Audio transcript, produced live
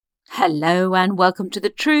Hello and welcome to the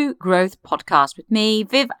True Growth Podcast with me,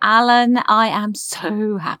 Viv Allen. I am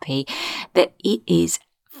so happy that it is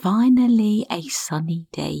finally a sunny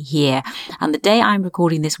day here. And the day I'm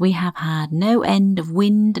recording this, we have had no end of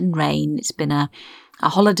wind and rain. It's been a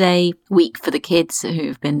holiday week for the kids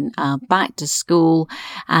who've been back to school.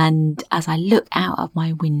 And as I look out of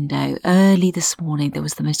my window early this morning, there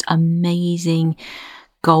was the most amazing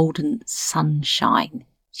golden sunshine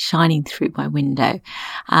shining through my window,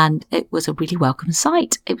 and it was a really welcome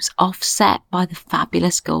sight. It was offset by the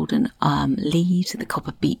fabulous golden leaves of the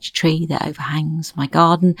copper beech tree that overhangs my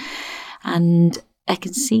garden, and I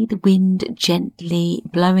can see the wind gently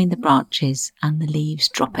blowing the branches and the leaves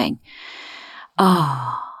dropping.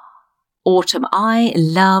 Autumn. I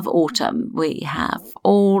love autumn. We have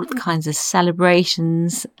all kinds of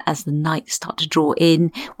celebrations as the nights start to draw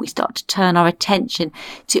in. We start to turn our attention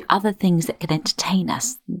to other things that can entertain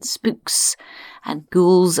us, and spooks and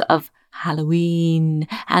ghouls of Halloween,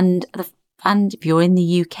 and if you're in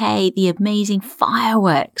the UK, the amazing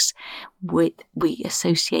fireworks we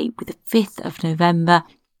associate with the 5th of November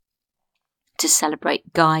to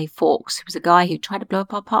celebrate Guy Fawkes, who was a guy who tried to blow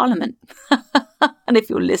up our parliament. And if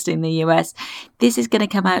you're listening in the US, this is going to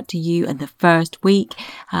come out to you in the first week.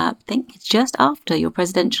 I think it's just after your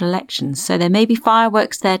presidential elections, so there may be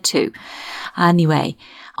fireworks there too. Anyway,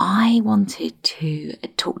 I wanted to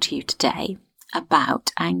talk to you today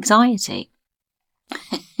about anxiety.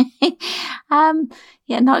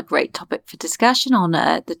 Not a great topic for discussion on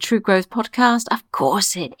the True Growth Podcast. Of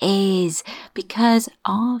course it is, because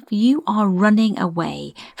you are running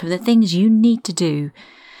away from the things you need to do,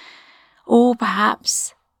 or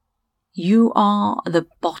perhaps you are the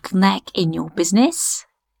bottleneck in your business.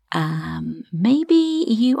 Maybe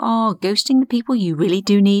you are ghosting the people you really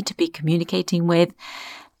do need to be communicating with.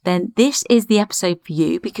 Then this is the episode for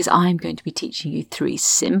you, because I'm going to be teaching you 3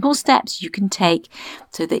 simple steps you can take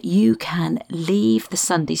so that you can leave the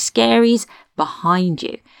Sunday scaries behind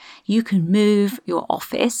you. You can move your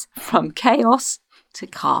office from chaos to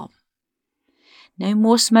calm. No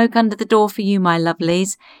more smoke under the door for you, my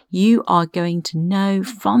lovelies. You are going to know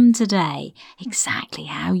from today exactly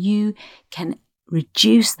how you can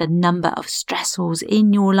reduce the number of stressors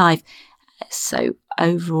in your life. So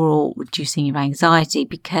overall, reducing your anxiety,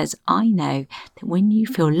 because I know that when you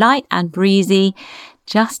feel light and breezy,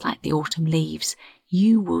 just like the autumn leaves,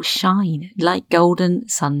 you will shine like golden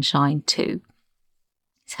sunshine too.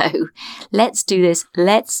 So let's do this.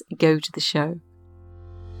 Let's go to the show.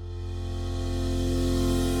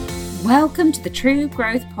 Welcome to the True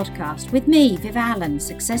Growth Podcast with me, Viv Allen,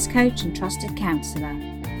 success coach and trusted counsellor.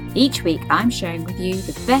 Each week I'm sharing with you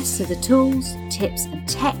the best of the tools, tips and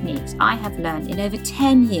techniques I have learned in over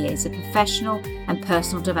 10 years of professional and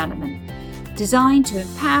personal development, designed to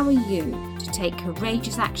empower you to take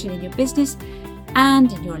courageous action in your business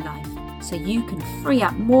and in your life, so you can free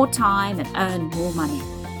up more time and earn more money.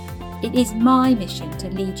 It is my mission to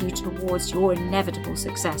lead you towards your inevitable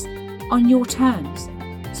success on your terms,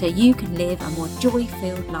 so you can live a more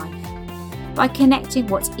joy-filled life by connecting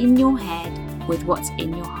what's in your head with what's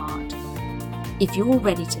in your heart. If you're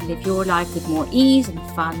ready to live your life with more ease and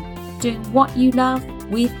fun, doing what you love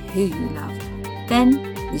with who you love,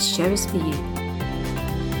 then this show is for you.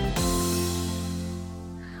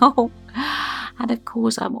 And of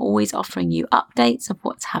course, I'm always offering you updates of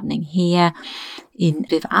what's happening here in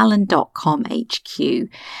vivallen.com HQ.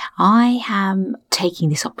 I am taking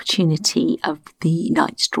this opportunity of the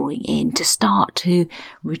nights drawing in to start to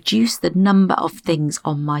reduce the number of things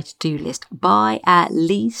on my to-do list by at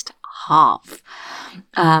least half.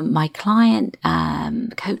 My client,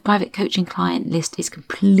 private coaching client list is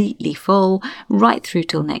completely full right through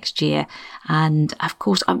till next year. And of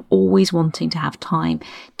course, I'm always wanting to have time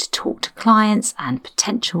to talk to clients and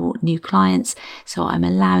potential new clients. So I'm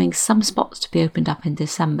allowing some spots to be opened up in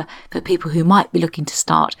December for people who might be looking to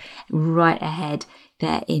start right ahead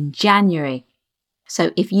there in January.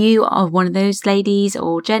 So if you are one of those ladies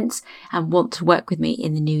or gents and want to work with me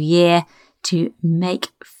in the new year to make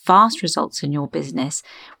fast results in your business,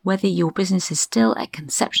 whether your business is still at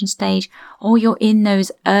conception stage or you're in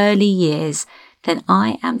those early years, then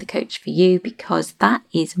I am the coach for you, because that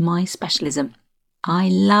is my specialism. I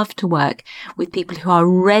love to work with people who are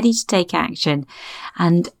ready to take action,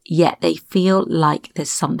 and yet they feel like there's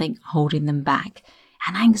something holding them back.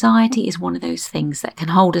 And anxiety is one of those things that can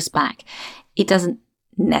hold us back. It doesn't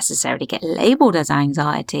necessarily get labelled as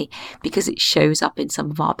anxiety because it shows up in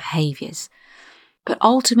some of our behaviours. but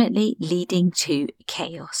ultimately leading to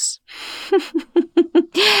chaos.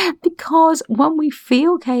 Because when we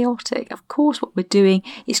feel chaotic, of course, what we're doing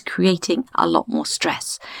is creating a lot more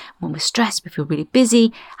stress. When we're stressed, we feel really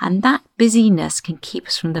busy, and that busyness can keep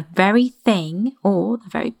us from the very thing or the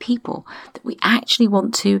very people that we actually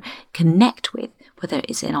want to connect with, whether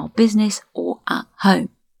it's in our business or at home.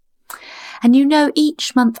 And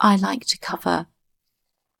each month I like to cover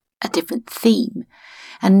a different theme.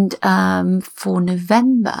 And for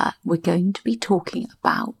November, we're going to be talking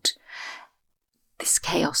about this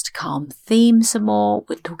chaos to calm theme some more.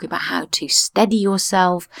 We're talking about how to steady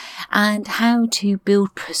yourself and how to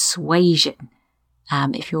build persuasion.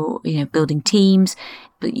 If you're, building teams,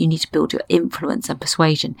 but you need to build your influence and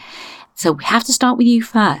persuasion. So we have to start with you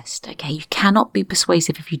first. Okay, you cannot be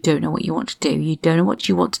persuasive if you don't know what you want to do. You don't know what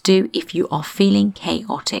you want to do if you are feeling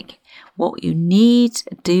chaotic. What you need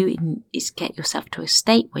to do is get yourself to a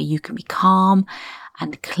state where you can be calm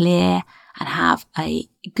and clear and have a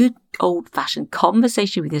good old-fashioned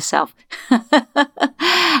conversation with yourself.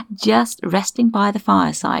 Just resting by the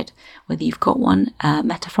fireside, whether you've got one,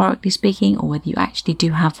 metaphorically speaking, or whether you actually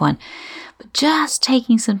do have one. But just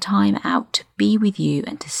taking some time out to be with you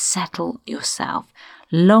and to settle yourself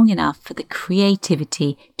long enough for the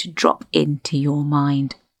creativity to drop into your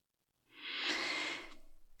mind.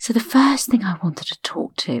 So the first thing I wanted to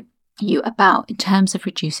talk to you about in terms of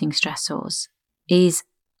reducing stressors is,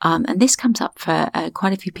 and this comes up for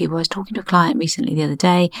quite a few people. I was talking to a client recently the other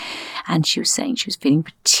day, and she was saying she was feeling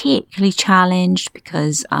particularly challenged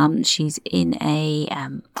because she's in a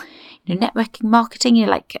networking marketing,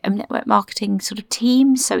 like a network marketing sort of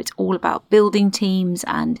team. So it's all about building teams,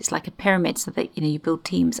 and it's like a pyramid, so that you build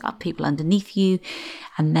teams of people underneath you,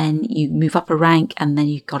 and then you move up a rank, and then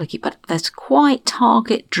you've got to keep. But there's quite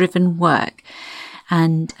target-driven work,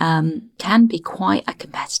 and can be quite a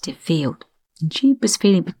competitive field. And she was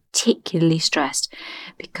feeling particularly stressed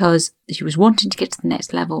because she was wanting to get to the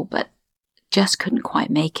next level, but just couldn't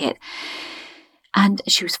quite make it. And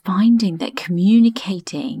she was finding that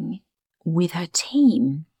communicating with her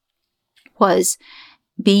team was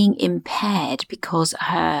being impaired because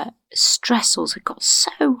her stressors had got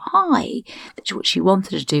so high that what she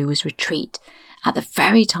wanted to do was retreat at the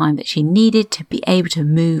very time that she needed to be able to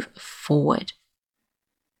move forward.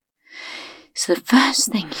 So the first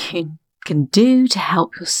thing you can do to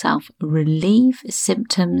help yourself relieve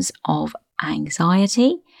symptoms of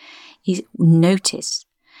anxiety is notice.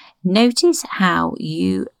 Notice how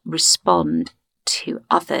you respond to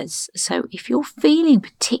others. So if you're feeling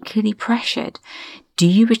particularly pressured, do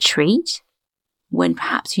you retreat when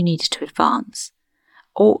perhaps you needed to advance?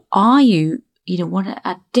 Or are you,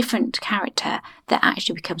 a different character that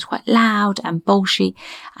actually becomes quite loud and bolshy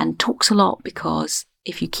and talks a lot, because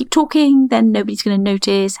if you keep talking, then nobody's going to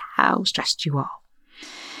notice how stressed you are?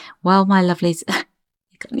 Well, my lovelies, I've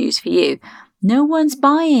got news for you. No one's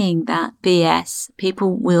buying that BS.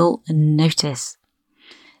 People will notice.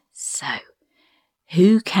 So,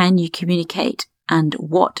 who can you communicate and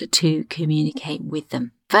what to communicate with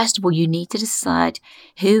them? First of all, you need to decide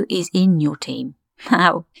who is in your team.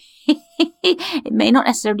 Now, it may not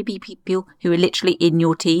necessarily be people who are literally in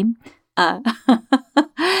your team.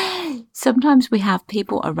 Sometimes we have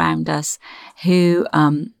people around us who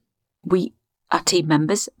we are team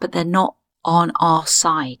members, but they're not on our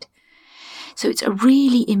side. So it's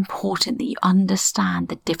really important that you understand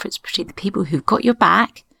the difference between the people who've got your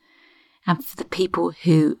back and for the people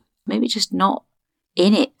who maybe just not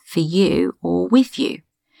in it for you or with you.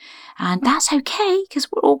 And that's okay,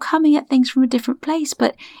 because we're all coming at things from a different place,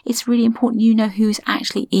 but it's really important you know who's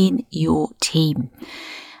actually in your team.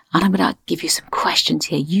 And I'm going to give you some questions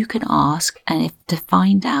here you can ask to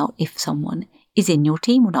find out if someone is in your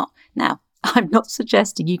team or not. Now, I'm not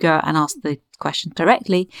suggesting you go and ask the questions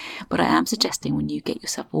directly, but I am suggesting when you get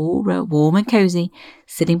yourself all warm and cozy,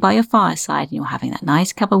 sitting by your fireside and you're having that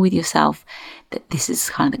nice cuppa with yourself, that this is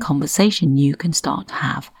kind of the conversation you can start to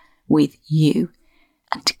have with you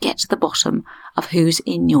and to get to the bottom of who's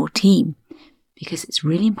in your team, because it's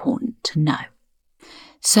really important to know.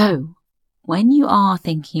 So, when you are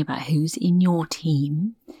thinking about who's in your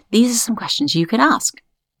team, these are some questions you can ask.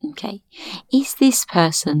 Okay, is this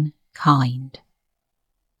person kind?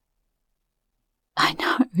 I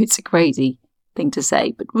know it's a crazy thing to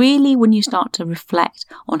say, but really when you start to reflect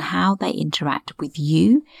on how they interact with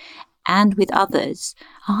you and with others,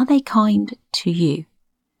 are they kind to you?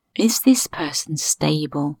 Is this person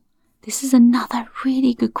stable? This is another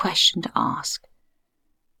really good question to ask.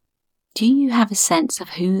 Do you have a sense of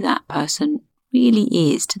who that person really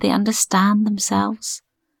is? Do they understand themselves?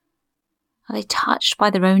 Are they touched by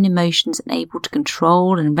their own emotions and able to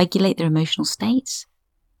control and regulate their emotional states?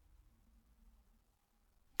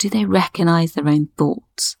 Do they recognize their own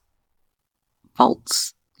thoughts,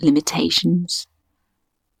 faults, limitations?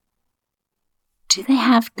 Do they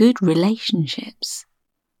have good relationships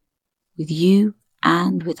with you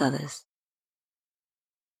and with others?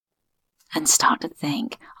 And start to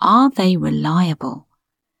think, are they reliable?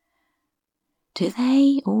 Do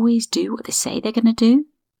they always do what they say they're going to do?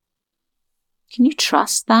 Can you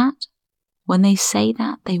trust that when they say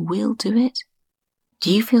that they will do it? Do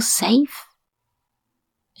you feel safe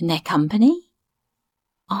in their company?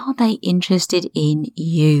 Are they interested in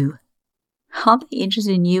you? Are they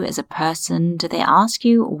interested in you as a person? Do they ask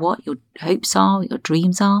you what your hopes are, what your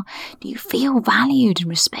dreams are? Do you feel valued and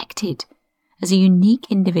respected as a unique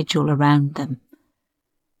individual around them?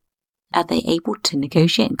 Are they able to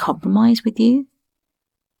negotiate and compromise with you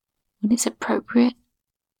when it's appropriate?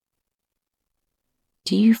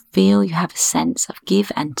 Do you feel you have a sense of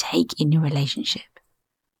give and take in your relationship?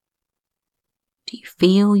 Do you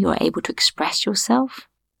feel you're able to express yourself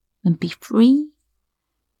and be free?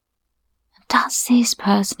 Does this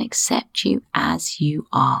person accept you as you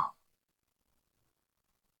are?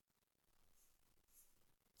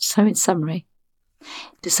 So in summary,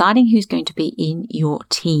 deciding who's going to be in your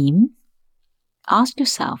team, ask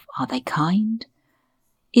yourself, are they kind?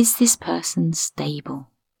 Is this person stable?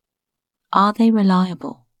 Are they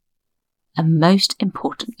reliable? And most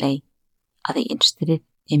importantly, are they interested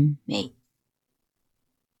in me?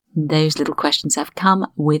 Those little questions have come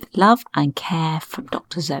with love and care from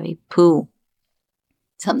Dr. Zoe Poole.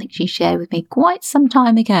 Something she shared with me quite some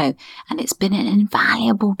time ago, and it's been an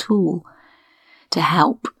invaluable tool to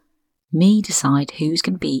help me decide who's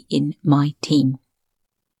going to be in my team.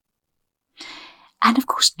 And of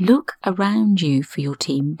course, look around you for your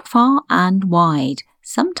team, far and wide.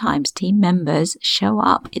 Sometimes team members show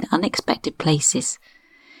up in unexpected places.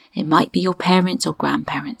 It might be your parents or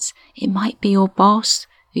grandparents. It might be your boss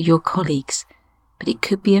or your colleagues, but it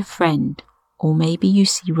could be a friend, or maybe you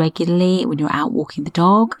see regularly when you're out walking the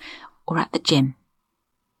dog or at the gym.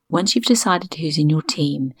 Once you've decided who's in your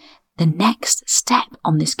team, the next step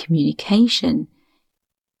on this communication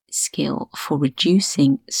skill for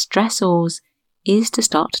reducing stressors is to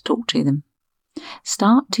start to talk to them.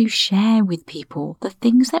 Start to share with people the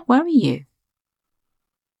things that worry you.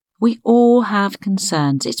 We all have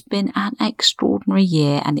concerns. It's been an extraordinary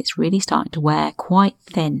year and it's really starting to wear quite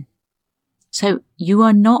thin. So you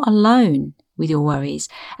are not alone with your worries,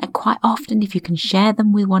 and quite often if you can share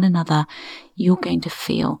them with one another, you're going to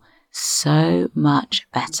feel so much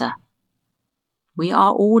better. We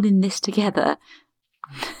are all in this together,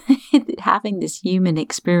 having this human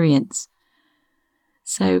experience.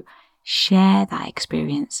 So share that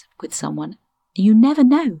experience with someone. You never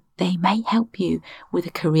know, they may help you with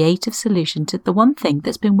a creative solution to the one thing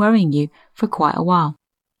that's been worrying you for quite a while.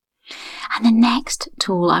 And the next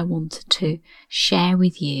tool I wanted to share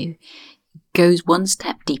with you goes one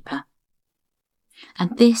step deeper.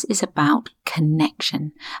 And this is about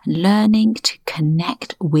connection and learning to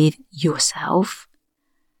connect with yourself.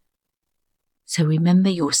 So remember,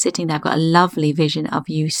 you're sitting there. I've got a lovely vision of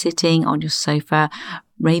you sitting on your sofa,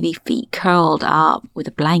 maybe feet curled up with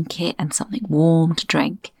a blanket and something warm to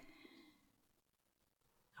drink.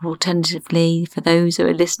 Or alternatively, for those who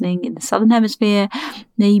are listening in the Southern Hemisphere,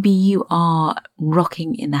 maybe you are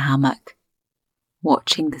rocking in the hammock,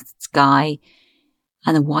 watching the sky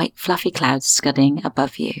and the white fluffy clouds scudding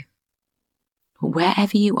above you.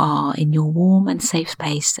 Wherever you are in your warm and safe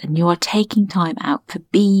space and you are taking time out to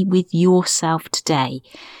be with yourself today,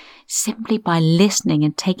 simply by listening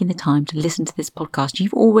and taking the time to listen to this podcast,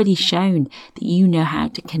 you've already shown that you know how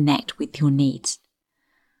to connect with your needs.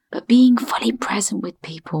 But being fully present with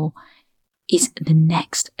people is the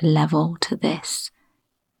next level to this.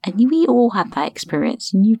 And we all have that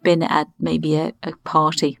experience. And you've been at maybe a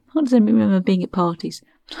party. How does anyone remember being at parties?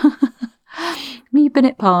 You've been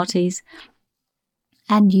at parties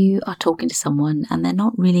and you are talking to someone and they're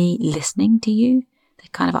not really listening to you. Their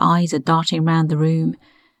kind of eyes are darting around the room.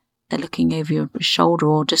 They're looking over your shoulder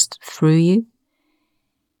or just through you.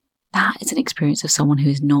 That is an experience of someone who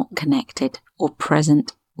is not connected or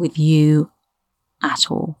present with you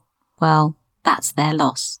at all. Well, that's their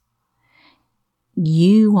loss.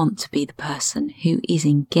 You want to be the person who is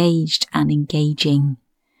engaged and engaging,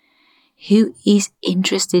 who is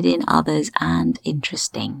interested in others and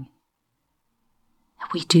interesting.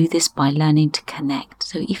 We do this by learning to connect.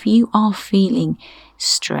 So if you are feeling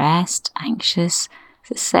stressed, anxious,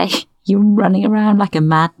 let's say you're running around like a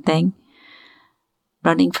mad thing,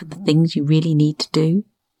 running for the things you really need to do,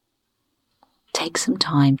 take some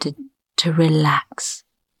time to to relax.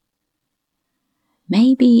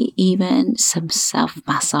 Maybe even some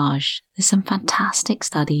self-massage. There's some fantastic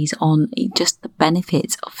studies on just the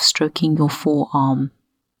benefits of stroking your forearm.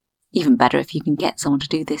 Even better if you can get someone to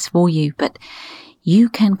do this for you, but you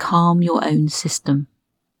can calm your own system.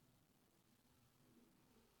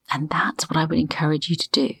 And that's what I would encourage you to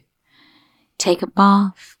do. Take a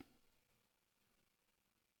bath.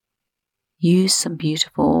 Use some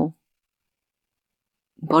beautiful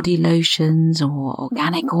body lotions or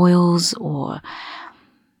organic oils or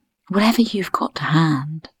whatever you've got to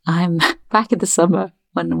hand. I'm back in the summer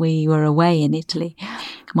when we were away in Italy.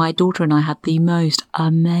 My daughter and I had the most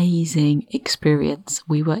amazing experience.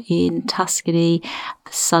 We were in Tuscany,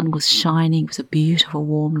 the sun was shining, it was a beautiful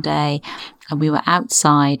warm day, and we were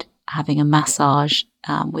outside having a massage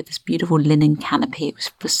with this beautiful linen canopy. It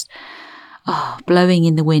was just blowing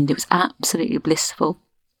in the wind. It was absolutely blissful.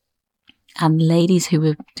 And the ladies who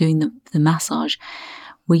were doing the massage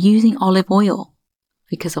were using olive oil,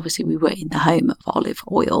 because obviously we were in the home of olive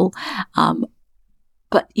oil.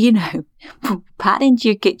 But, pat into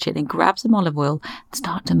your kitchen and grab some olive oil and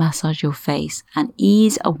start to massage your face and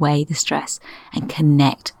ease away the stress and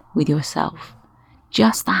connect with yourself.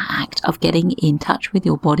 Just that act of getting in touch with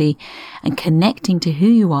your body and connecting to who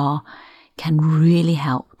you are can really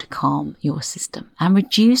help to calm your system and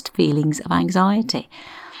reduce feelings of anxiety.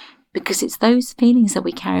 Because it's those feelings that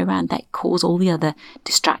we carry around that cause all the other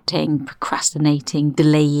distracting, procrastinating,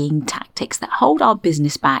 delaying tactics that hold our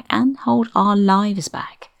business back and hold our lives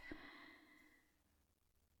back.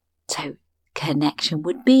 So connection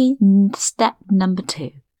would be step number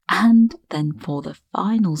 2. And then for the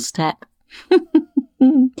final step,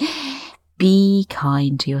 be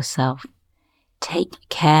kind to yourself. Take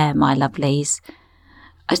care, my lovelies.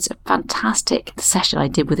 It's a fantastic session I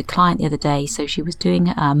did with a client the other day. So she was doing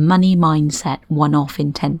a money mindset one-off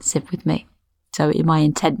intensive with me. So in my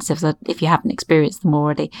intensives, if you haven't experienced them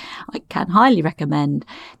already, I can highly recommend.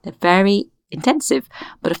 They're very intensive,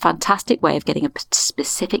 but a fantastic way of getting a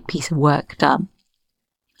specific piece of work done.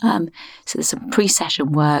 So there's some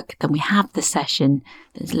pre-session work, then we have the session,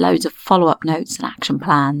 there's loads of follow-up notes and action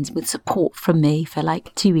plans with support from me for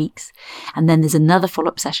like 2 weeks. And then there's another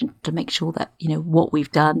follow-up session to make sure that, what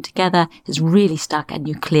we've done together is really stuck and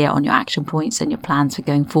you're clear on your action points and your plans for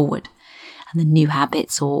going forward. And the new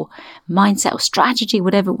habits or mindset or strategy,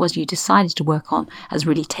 whatever it was you decided to work on, has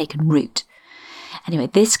really taken root. Anyway,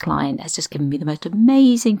 this client has just given me the most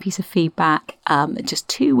amazing piece of feedback just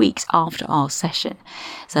 2 weeks after our session.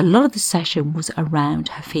 So a lot of the session was around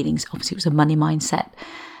her feelings. Obviously, it was a money mindset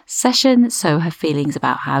session. So her feelings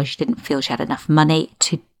about how she didn't feel she had enough money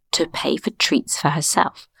to pay for treats for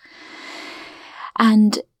herself.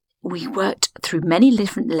 And we worked through many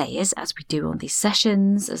different layers as we do on these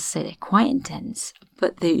sessions. As I say, they're quite intense.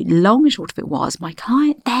 But the long and short of it was my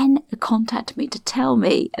client then contacted me to tell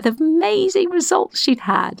me the amazing results she'd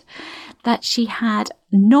had. That she had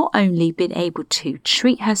not only been able to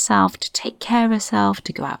treat herself, to take care of herself,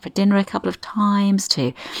 to go out for dinner a couple of times,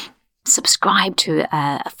 to subscribe to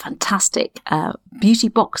a fantastic beauty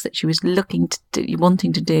box that she was wanting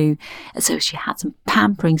to do. So she had some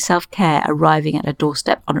pampering self-care arriving at her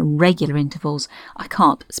doorstep on regular intervals. I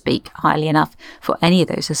can't speak highly enough for any of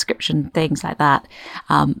those subscription things like that.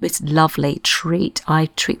 It's a lovely treat. I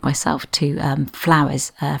treat myself to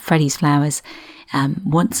flowers, Freddie's flowers,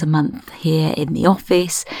 once a month here in the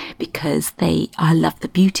office because I love the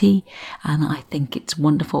beauty and I think it's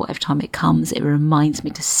wonderful. Every time it comes, it reminds me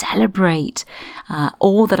to celebrate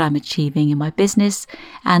all that I'm achieving in my business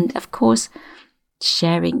and, of course,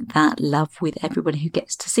 sharing that love with everybody who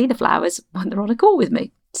gets to see the flowers when they're on a call with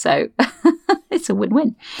me. So it's a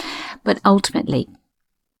win-win. But ultimately,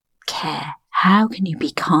 care. How can you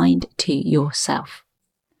be kind to yourself?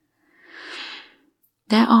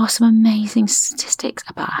 There are some amazing statistics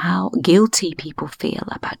about how guilty people feel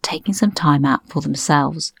about taking some time out for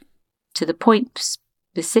themselves, to the point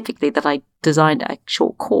specifically that I designed a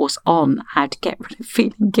short course on how to get rid of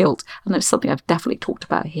feeling guilt, and that's something I've definitely talked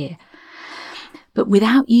about here. But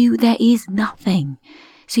without you, there is nothing.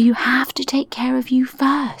 So you have to take care of you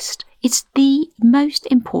first. It's the most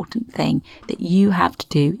important thing that you have to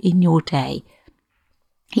do in your day,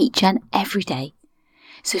 each and every day.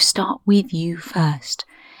 So start with you first.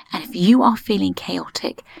 And if you are feeling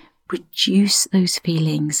chaotic, reduce those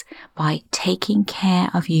feelings by taking care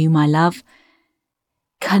of you, my love.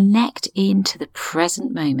 Connect into the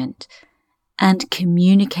present moment and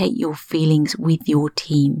communicate your feelings with your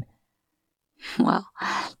team. Well,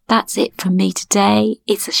 that's it from me today.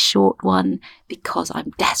 It's a short one because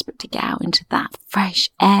I'm desperate to get out into that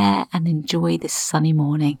fresh air and enjoy this sunny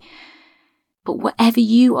morning. But whatever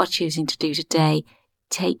you are choosing to do today,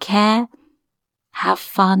 take care, have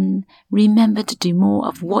fun, remember to do more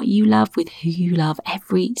of what you love with who you love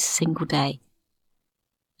every single day.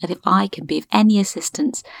 And if I can be of any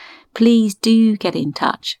assistance, please do get in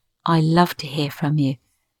touch. I love to hear from you.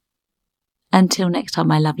 Until next time,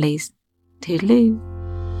 my lovelies, toodaloo.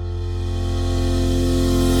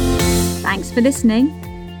 Thanks for listening.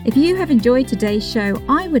 If you have enjoyed today's show,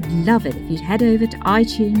 I would love it if you'd head over to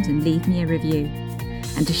iTunes and leave me a review.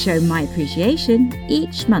 And to show my appreciation,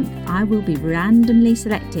 each month I will be randomly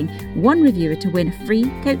selecting one reviewer to win a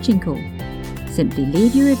free coaching call. Simply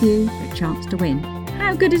leave your review for a chance to win.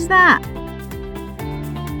 How good is that?